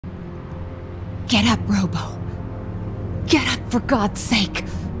Get up, Robo. Get up, for God's sake.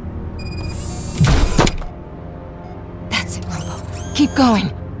 That's it, Robo. Keep going.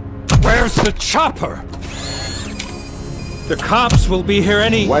 Where's the chopper? The cops will be here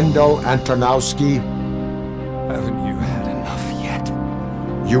any— Wendell Antonowsky, Haven't you had enough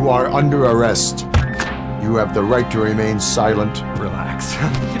yet? you are under arrest. You have the right to remain silent. Relax.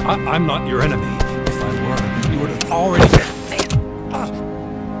 I'm not your enemy. If I were, you would have already been—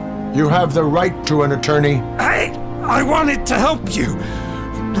 You have the right to an attorney. I wanted to help you.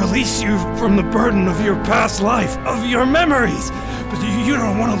 Release you from the burden of your past life, of your memories. But you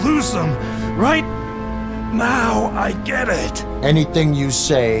don't want to lose them, right? Now I get it. Anything you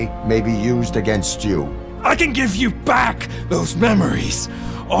say may be used against you. I can give you back those memories.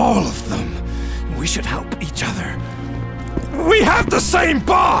 All of them. We should help each other. We have the same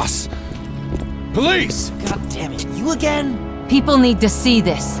boss! Police! God damn it, you again? People need to see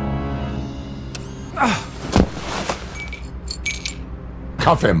this.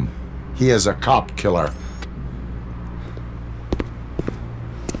 Cuff him. He is a cop killer.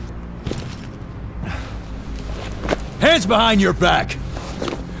 Hands behind your back!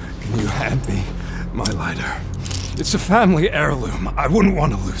 Can you hand me my lighter? It's a family heirloom. I wouldn't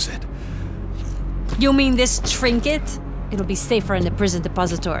want to lose it. You mean this trinket? It'll be safer in the prison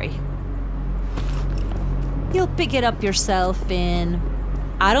depository. You'll pick it up yourself in,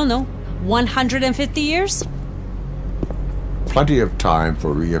 I don't know, 150 years? Plenty of time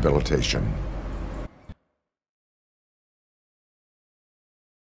for rehabilitation.